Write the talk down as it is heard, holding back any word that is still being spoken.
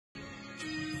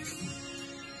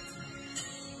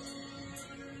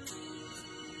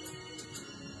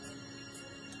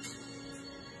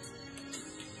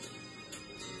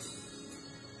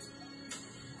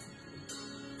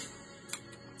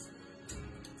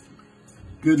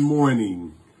Good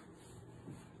morning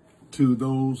to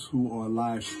those who are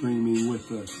live streaming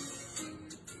with us.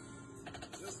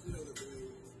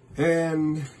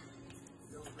 And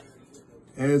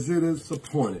as it is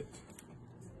appointed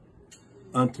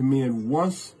unto men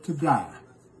once to die,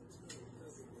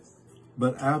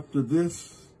 but after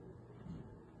this,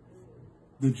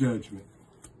 the judgment.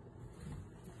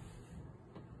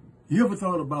 You ever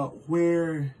thought about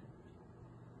where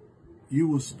you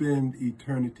will spend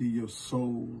eternity, your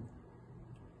soul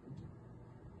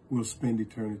will spend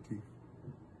eternity?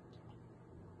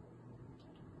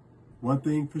 One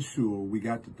thing for sure, we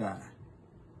got to die.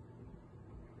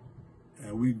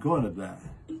 And we're gonna die.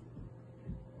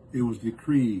 It was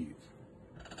decreed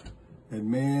that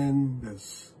man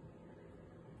that's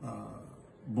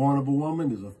born of a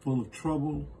woman is full of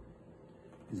trouble,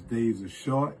 his days are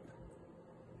short,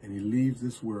 and he leaves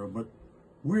this world. But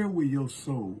where will your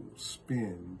soul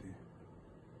spend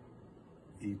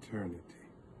eternity?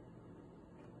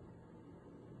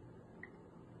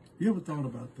 You ever thought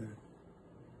about that?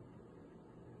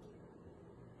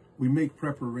 We make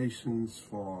preparations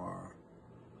for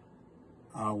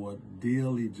our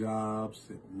daily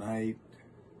jobs at night,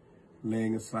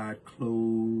 laying aside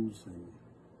clothes and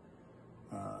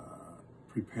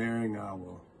preparing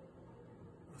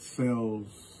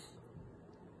ourselves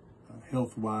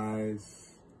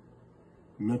health-wise,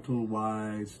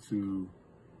 mental-wise, to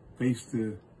face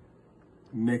the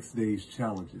next day's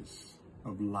challenges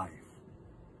of life.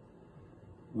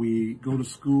 We go to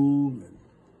school and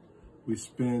we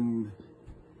spend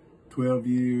 12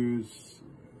 years,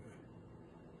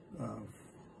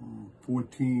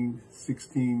 14,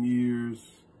 16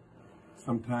 years,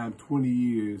 sometimes 20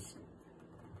 years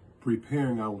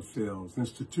preparing ourselves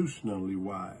institutionally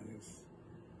wise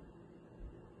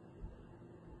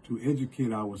to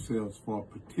educate ourselves for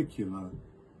particular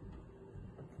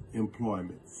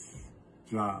employments,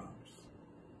 jobs.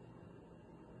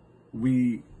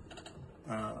 We,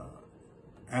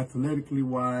 athletically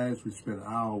wise, we spend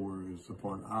hours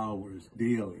upon hours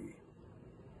daily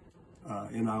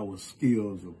in our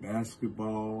skills of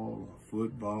basketball, or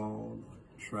football, or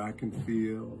track and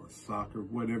field, or soccer,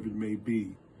 whatever it may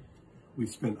be. We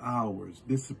spend hours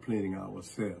disciplining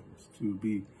ourselves to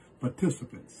be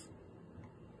participants.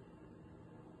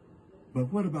 But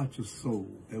what about your soul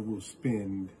that will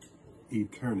spend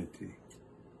eternity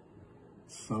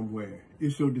somewhere?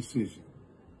 It's your decision.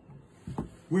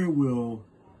 Where will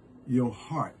your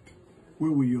heart,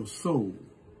 where will your soul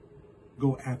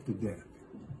go after death?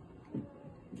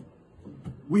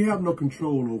 We have no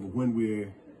control over when we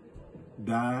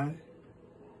die.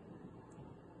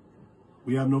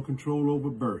 We have no control over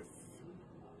birth.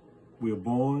 We are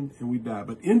born and we die.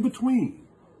 But in between,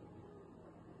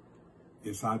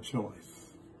 it's our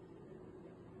choice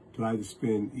to either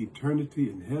spend eternity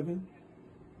in heaven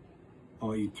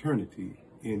or eternity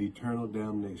in eternal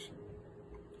damnation.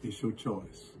 It's your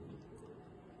choice.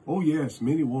 Oh yes,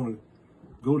 many want to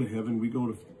go to heaven. We go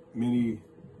to many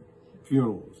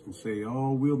funerals and say,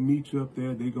 oh, we'll meet you up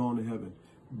there. They're going to heaven.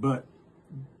 But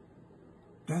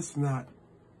that's not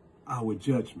our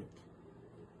judgment.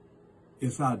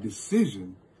 It's our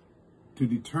decision to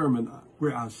determine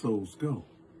where our souls go.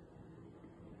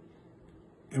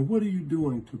 And what are you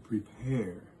doing to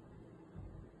prepare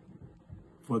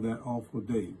for that awful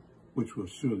day, which will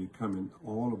surely come in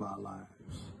all of our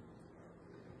lives?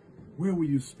 Where will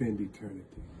you spend eternity?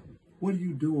 What are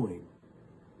you doing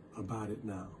about it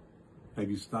now?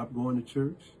 Have you stopped going to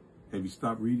church? Have you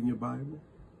stopped reading your Bible?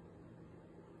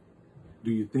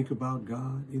 Do you think about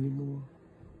God anymore?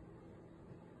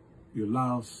 You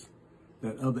allow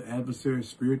that other adversary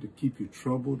spirit to keep you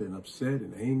troubled and upset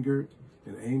and angered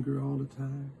and anger all the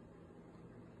time?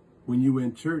 When you were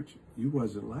in church, you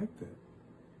wasn't like that.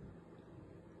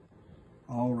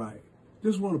 All right.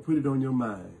 Just want to put it on your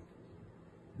mind.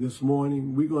 This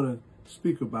morning, we're going to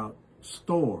speak about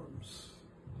storms.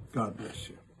 God bless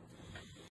you.